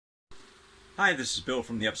Hi, this is Bill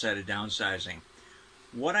from the Upside of Downsizing.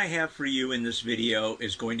 What I have for you in this video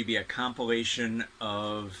is going to be a compilation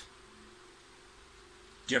of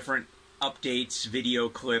different updates, video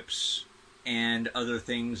clips, and other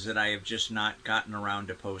things that I have just not gotten around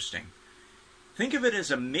to posting. Think of it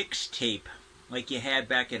as a mixtape like you had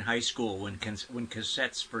back in high school when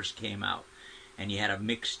cassettes first came out and you had a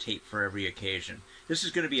mixtape for every occasion. This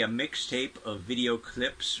is going to be a mixtape of video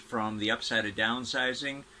clips from the Upside of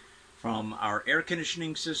Downsizing, from our air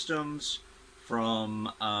conditioning systems,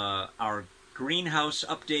 from our greenhouse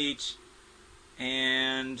update,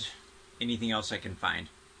 and anything else I can find.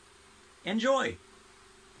 Enjoy!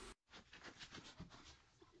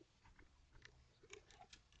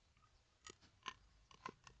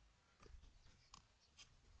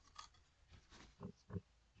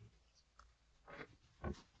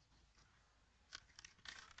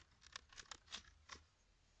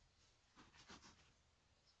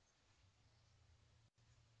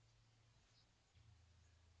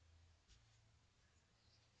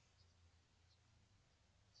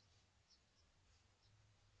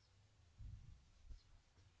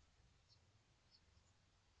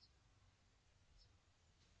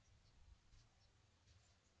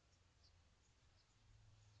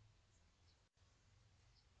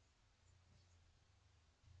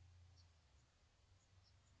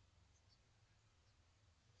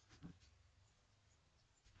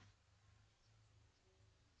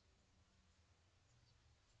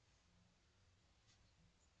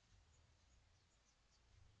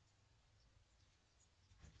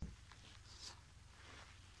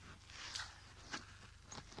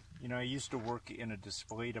 You know, I used to work in a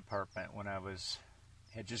display department when I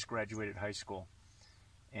had just graduated high school,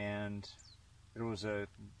 and there was an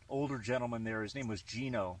older gentleman there. His name was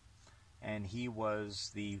Gino, and he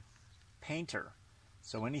was the painter.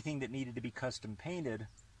 So anything that needed to be custom painted,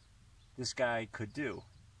 this guy could do,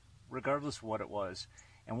 regardless of what it was.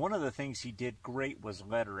 And one of the things he did great was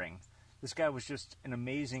lettering. This guy was just an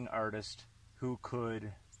amazing artist who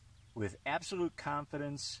could, with absolute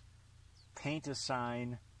confidence, paint a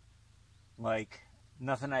sign like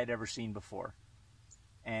nothing I'd ever seen before.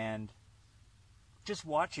 And just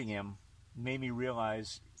watching him made me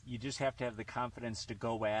realize you just have to have the confidence to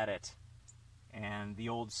go at it. And the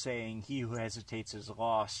old saying, "He who hesitates is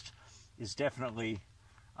lost," is definitely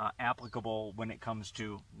applicable when it comes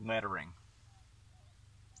to lettering.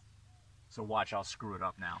 So watch, I'll screw it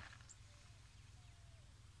up now.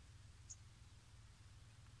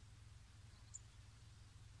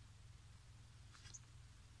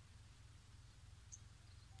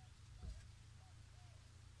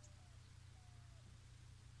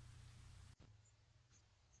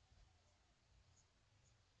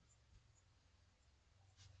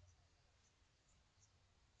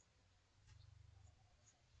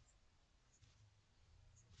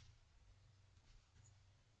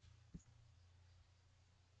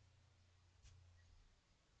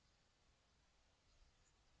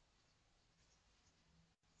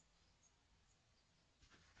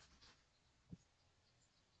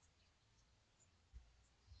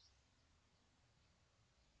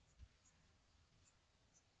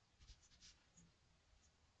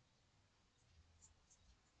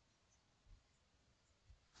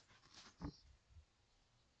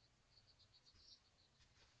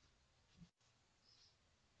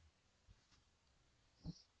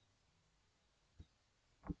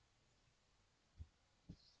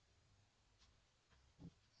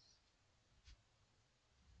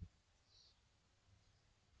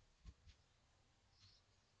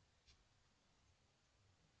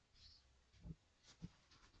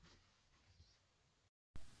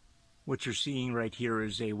 What you're seeing right here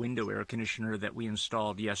is a window air conditioner that we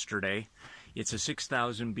installed yesterday. It's a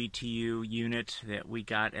 6,000 BTU unit that we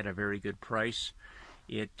got at a very good price.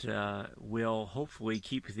 It will hopefully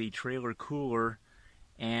keep the trailer cooler,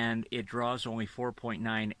 and it draws only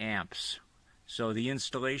 4.9 amps. So the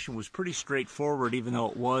installation was pretty straightforward, even though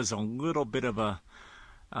it was a little bit of a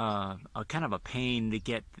kind of a pain to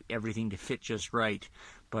get everything to fit just right.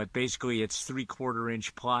 But basically it's 3/4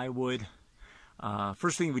 inch plywood.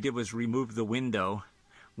 First thing we did was remove the window,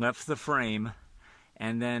 left the frame,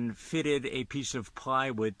 and then fitted a piece of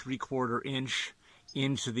plywood 3/4 inch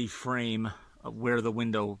into the frame where the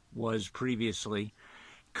window was previously.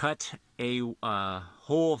 Cut a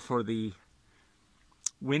hole for the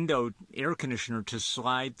window air conditioner to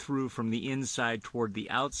slide through from the inside toward the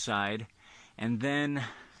outside. And then,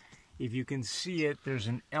 if you can see it, there's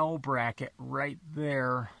an L bracket right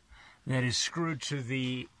there that is screwed to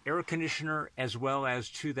the air conditioner as well as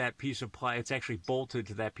to that piece of plywood. It's actually bolted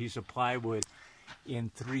to that piece of plywood in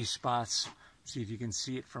 3 spots. See if you can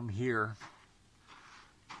see it from here.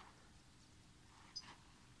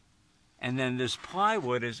 And then this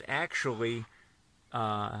plywood is actually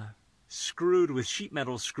screwed with sheet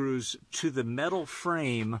metal screws to the metal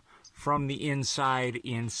frame from the inside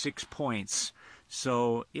in 6 points.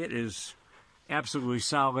 So it is absolutely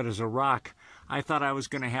solid as a rock. I thought I was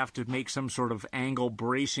going to have to make some sort of angle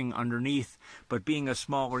bracing underneath, but being a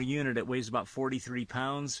smaller unit, it weighs about 43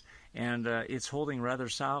 pounds, and it's holding rather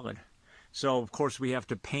solid. So, of course, we have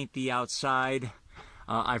to paint the outside.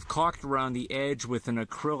 I've caulked around the edge with an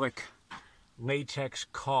acrylic latex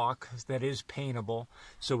caulk that is paintable,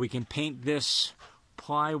 so we can paint this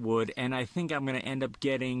plywood, and I think I'm going to end up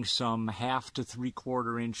getting some 1/2 to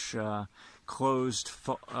 3/4 inch closed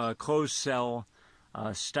cell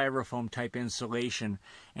styrofoam type insulation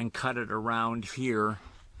and cut it around here,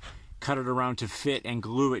 cut it around to fit and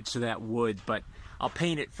glue it to that wood. But I'll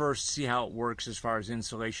paint it first, see how it works as far as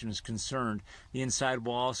insulation is concerned. The inside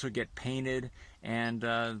will also get painted, and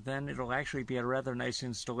then it'll actually be a rather nice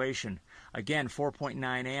installation. Again,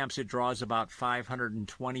 4.9 amps, it draws about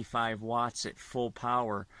 525 watts at full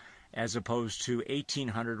power, as opposed to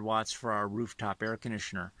 1800 watts for our rooftop air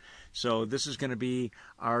conditioner. So this is going to be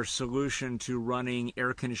our solution to running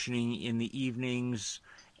air conditioning in the evenings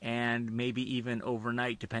and maybe even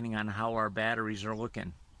overnight, depending on how our batteries are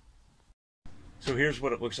looking. So here's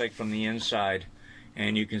what it looks like from the inside,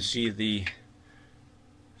 and you can see the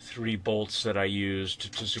 3 bolts that I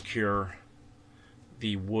used to secure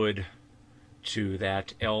the wood to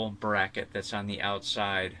that L bracket that's on the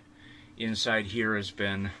outside. Inside here has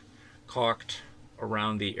been caulked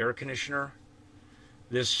around the air conditioner.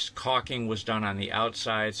 This caulking was done on the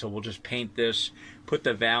outside, so we'll just paint this, put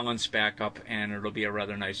the valance back up, and it'll be a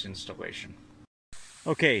rather nice installation.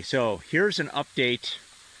 Okay, so here's an update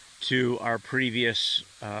to our previous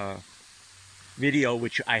video,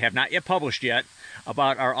 which I have not yet published yet,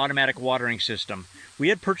 about our automatic watering system. We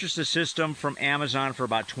had purchased a system from Amazon for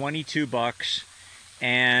about 22 bucks,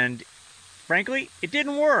 and frankly, it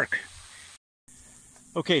didn't work.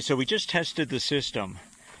 Okay, so we just tested the system,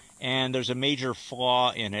 and there's a major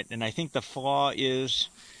flaw in it, and I think the flaw is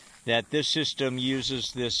that this system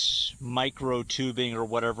uses this micro tubing, or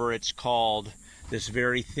whatever it's called, this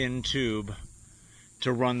very thin tube,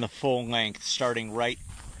 to run the full length, starting right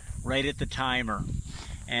at the timer.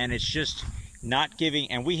 And it's just not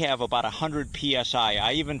giving, and we have about 100 psi.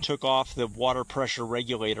 I even took off the water pressure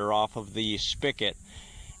regulator off of the spigot,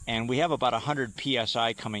 and we have about 100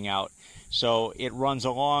 psi coming out. So it runs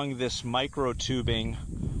along this micro tubing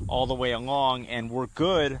all the way along, and we're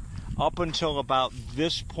good up until about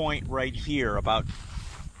this point right here. About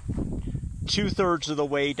 2/3 of the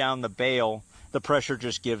way down the bale, the pressure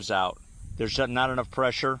just gives out. There's not enough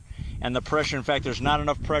pressure, and the pressure, in fact, there's not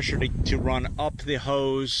enough pressure to run up the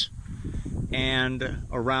hose and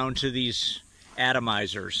around to these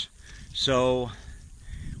atomizers. So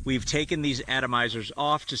we've taken these atomizers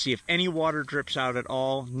off to see if any water drips out at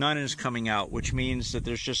all. None is coming out, which means that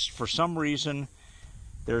there's just, for some reason,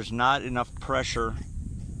 there's not enough pressure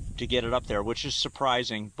to get it up there, which is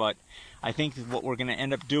surprising. But I think that what we're going to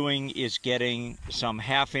end up doing is getting some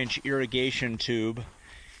 1/2 inch irrigation tube,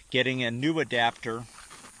 getting a new adapter,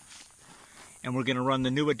 and we're going to run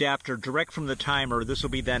the new adapter direct from the timer. This will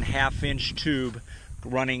be then 1/2 inch tube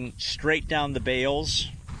running straight down the bales,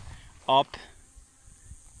 up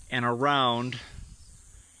and around,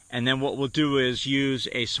 and then what we'll do is use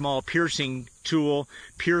a small piercing tool,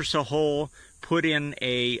 pierce a hole, put in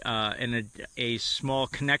a small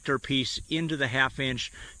connector piece into the 1/2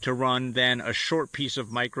 inch to run then a short piece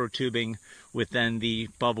of micro tubing with then the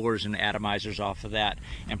bubblers and atomizers off of that,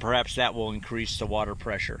 and perhaps that will increase the water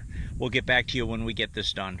pressure. We'll get back to you when we get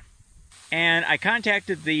this done. And I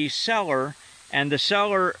contacted the seller, and the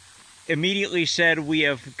seller immediately said, we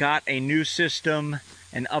have got a new system,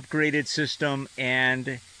 an upgraded system,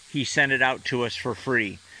 and he sent it out to us for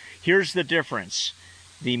free. Here's the difference.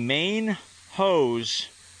 The main hose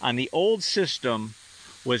on the old system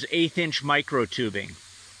was 1/8 inch micro tubing,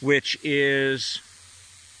 which is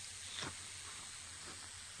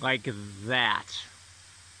like that.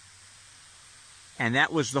 And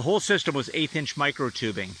that was, the whole system was 1/8 inch micro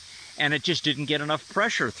tubing, and it just didn't get enough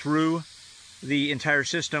pressure through the entire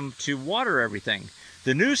system to water everything.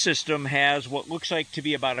 The new system has what looks like to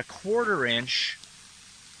be about a 1/4 inch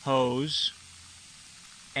hose,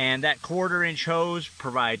 and that 1/4 inch hose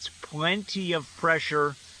provides plenty of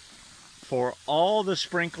pressure for all the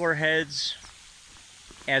sprinkler heads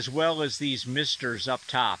as well as these misters up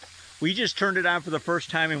top. We just turned it on for the first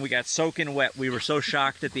time and we got soaking wet. We were so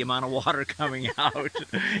shocked at the amount of water coming out.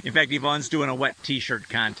 In fact, Yvonne's doing a wet t-shirt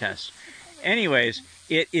contest. Anyways,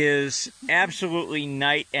 it is absolutely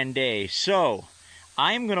night and day. So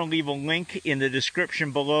I am going to leave a link in the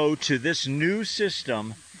description below to this new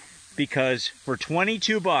system because for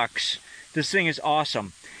 22 bucks, this thing is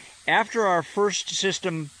awesome. After our first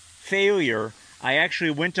system failure, I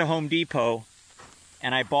actually went to Home Depot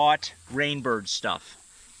and I bought Rainbird stuff.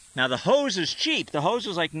 Now the hose is cheap. The hose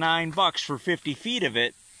is like 9 bucks for 50 feet of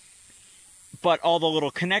it. But all the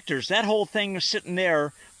little connectors, that whole thing was sitting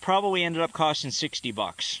there, probably ended up costing 60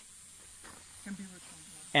 bucks.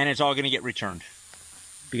 And it's all going to get returned.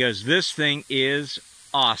 Because this thing is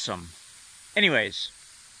awesome. Anyways,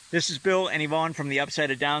 this is Bill and Yvonne from the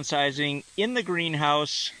Upside of Downsizing in the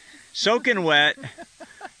greenhouse, soaking wet,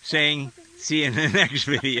 saying, see you in the next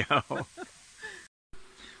video.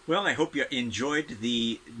 Well, I hope you enjoyed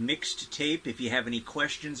the mixed tape. If you have any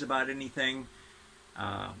questions about anything,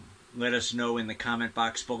 let us know in the comment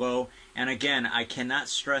box below. And again, I cannot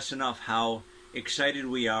stress enough how excited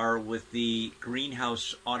we are with the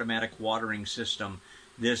greenhouse automatic watering system.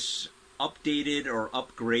 This updated or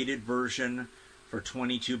upgraded version for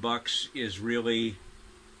 22 bucks is really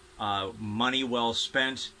money well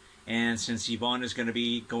spent. And since Yvonne is going to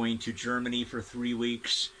be going to Germany for 3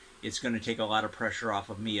 weeks, it's going to take a lot of pressure off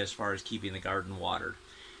of me as far as keeping the garden watered.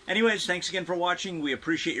 Anyways, thanks again for watching. We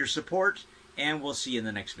appreciate your support, and we'll see you in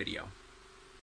the next video.